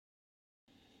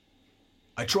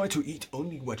I tried to eat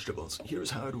only vegetables.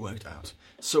 Here's how it worked out.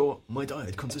 So my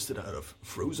diet consisted out of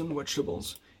frozen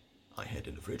vegetables I had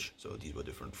in the fridge. So these were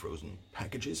different frozen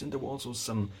packages, and there were also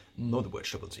some not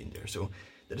vegetables in there. So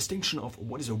the distinction of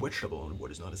what is a vegetable and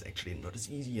what is not is actually not as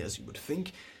easy as you would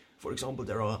think. For example,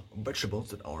 there are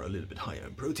vegetables that are a little bit higher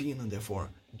in protein, and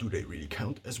therefore do they really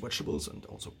count as vegetables, and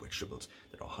also vegetables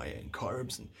that are higher in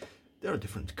carbs. And there are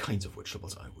different kinds of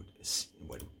vegetables, I would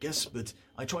guess, but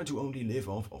I try to only live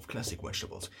off of classic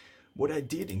vegetables. What I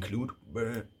did include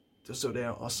were, so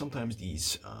there are sometimes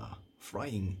these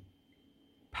frying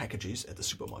packages at the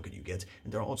supermarket you get,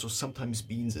 and there are also sometimes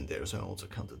beans in there, so I also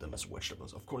counted them as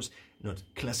vegetables. Of course, not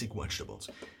classic vegetables.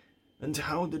 And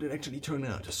how did it actually turn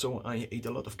out? So I ate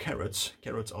a lot of carrots.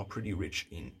 Carrots are pretty rich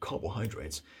in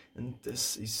carbohydrates, and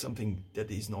this is something that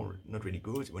is not really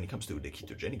good when it comes to the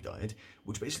ketogenic diet,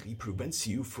 which basically prevents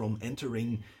you from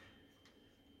entering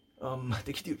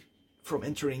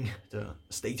the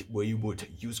state where you would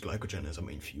use glycogen as a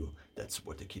main fuel. That's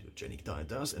what the ketogenic diet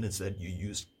does, and instead you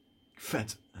use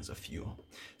fat as a fuel.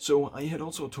 So I had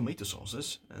also tomato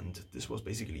sauces, and this was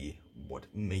basically what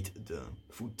made the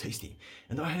food tasty.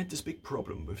 And I had this big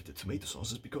problem with the tomato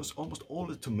sauces because almost all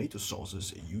the tomato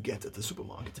sauces you get at the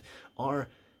supermarket are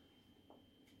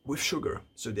with sugar.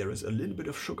 So there is a little bit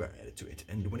of sugar added to it.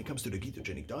 And when it comes to the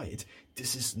ketogenic diet,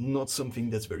 this is not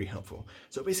something that's very helpful.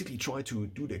 So basically try to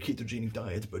do the ketogenic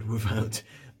diet, but without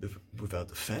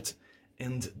the fat.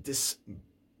 And this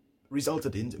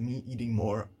resulted in me eating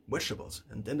more vegetables.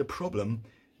 And then the problem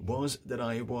was that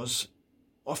I was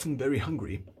often very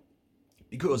hungry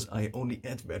because I only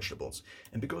ate vegetables.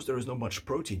 And because there is not much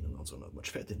protein and also not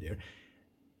much fat in there,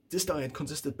 this diet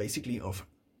consisted basically of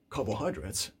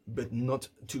carbohydrates, but not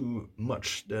too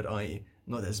much,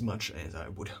 not as much as I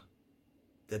would,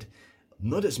 so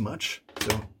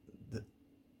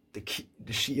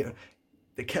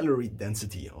the calorie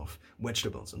density of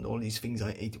vegetables and all these things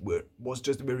I ate was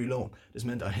just very low. This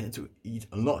meant I had to eat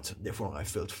a lot, therefore I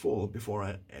felt full before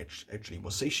I actually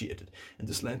was satiated. And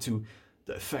this led to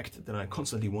the effect that I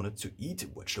constantly wanted to eat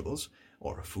vegetables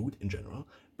or food in general,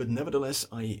 but nevertheless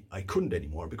I couldn't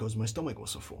anymore because my stomach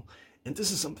was so full. And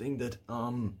this is something that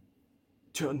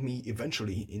turned me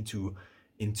eventually into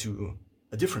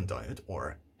a different diet,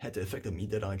 or had the effect on me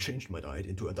that I changed my diet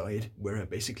into a diet where I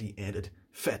basically added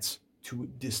fats to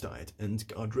this diet and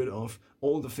got rid of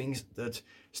all the things that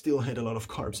still had a lot of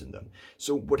carbs in them.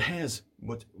 So what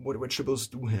vegetables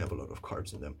do have a lot of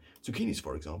carbs in them? Zucchinis,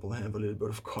 for example, have a little bit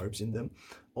of carbs in them.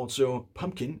 Also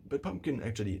pumpkin, but pumpkin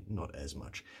actually not as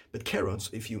much. But carrots,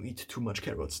 if you eat too much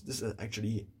carrots, this is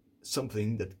actually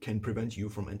something that can prevent you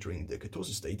from entering the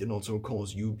ketosis state and also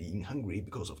cause you being hungry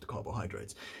because of the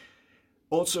carbohydrates.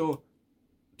 Also,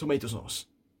 tomato sauce.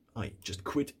 I just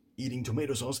quit eating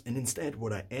tomato sauce, and instead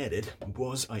what I added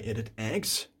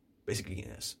eggs, basically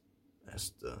as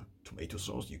the tomato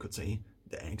sauce, you could say.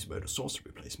 The eggs were the sauce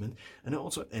replacement, and I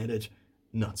also added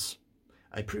nuts.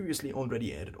 I previously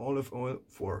already added olive oil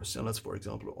for salads, for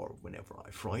example, or whenever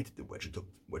I fried the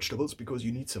vegetables, because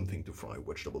you need something to fry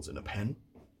vegetables in a pan.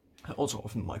 I also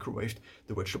often microwaved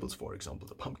the vegetables, for example,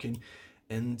 the pumpkin,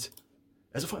 and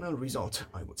as a final result,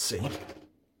 I would say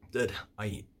that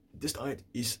this diet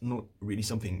is not really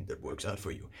something that works out for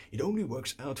you. It only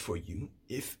works out for you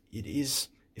if it's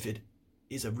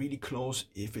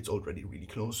already really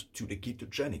close to the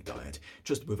ketogenic diet,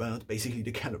 just without basically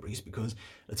the calories, because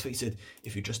let's face it,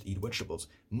 if you just eat vegetables,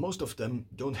 most of them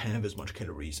don't have as much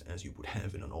calories as you would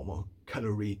have in a normal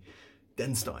calorie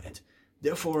dense diet.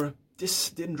 Therefore,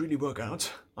 this didn't really work out.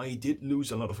 I did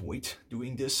lose a lot of weight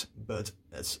doing this, but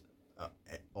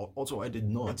also I did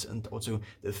not, and also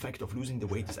the effect of losing the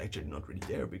weight is actually not really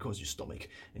there because your stomach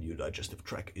and your digestive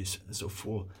tract is so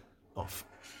full of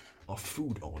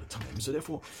food all the time. So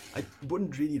therefore, I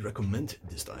wouldn't really recommend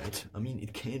this diet. I mean,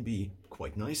 it can be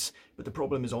quite nice, but the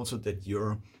problem is also that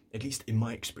at least in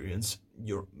my experience,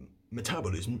 your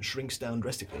metabolism shrinks down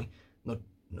drastically. Not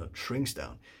shrinks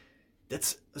down.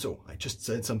 So I just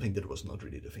said something that was not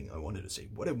really the thing I wanted to say.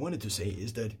 What I wanted to say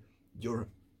is that your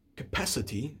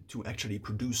capacity to actually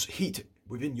produce heat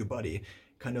within your body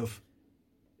kind of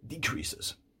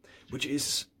decreases, which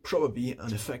is probably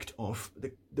an effect of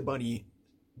the body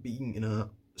being in a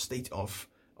state of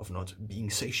not being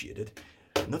satiated.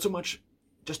 Not so much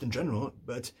just in general,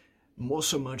 but more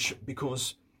so much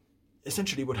because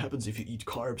essentially what happens if you eat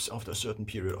carbs after a certain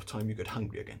period of time, you get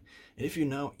hungry again. And if you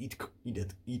now eat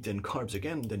then carbs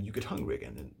again, then you get hungry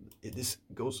again. And this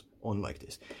goes on like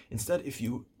this. Instead, if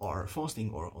you are fasting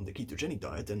or on the ketogenic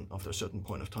diet, then after a certain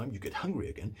point of time, you get hungry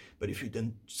again. But if you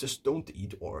then just don't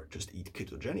eat or just eat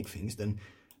ketogenic things, then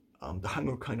the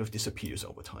hunger kind of disappears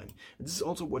over time. And this is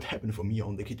also what happened for me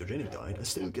on the ketogenic diet. I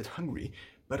still get hungry,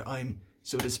 but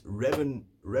so this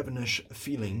ravenous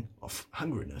feeling of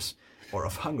hungriness or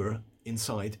of hunger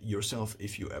inside yourself,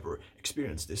 if you ever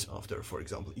experience this after, for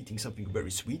example, eating something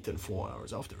very sweet, and 4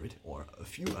 hours after it or a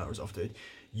few hours after it,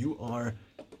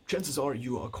 chances are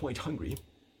you are quite hungry.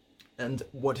 And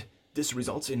what this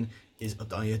results in is a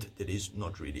diet that is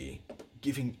not really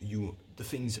giving you the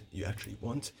things you actually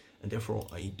want, and therefore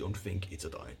I don't think it's a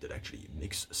diet that actually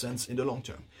makes sense in the long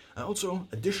term. I also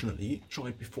additionally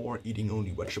tried before eating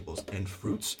only vegetables and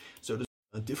fruits, so there's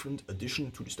a different addition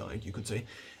to this diet, you could say,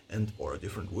 or a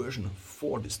different version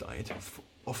for this diet,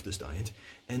 of this diet.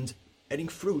 And adding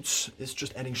fruits is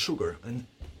just adding sugar, and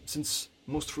since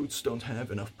most fruits don't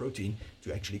have enough protein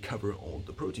to actually cover all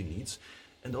the protein needs,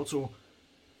 and also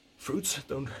fruits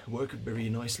don't work very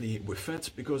nicely with fat,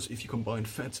 because if you combine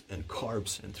fat and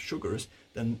carbs and sugars,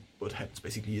 then what happens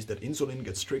basically is that insulin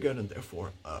gets triggered, and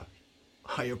therefore a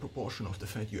higher proportion of the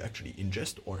fat you actually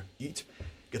ingest or eat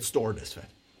gets stored as fat,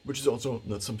 which is also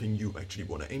not something you actually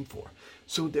want to aim for.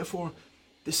 So therefore,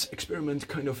 this experiment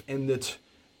kind of ended,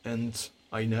 and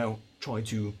I now try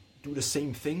to do the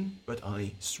same thing, but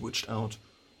I switched out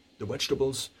the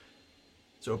vegetables.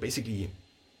 So basically,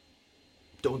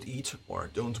 don't eat or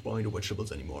don't buy the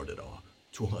vegetables anymore that are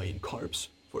too high in carbs.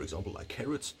 For example, like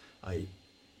carrots. I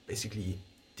basically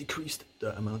decreased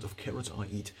the amount of carrots I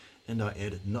eat, and I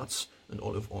added nuts and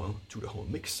olive oil to the whole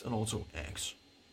mix, and also eggs.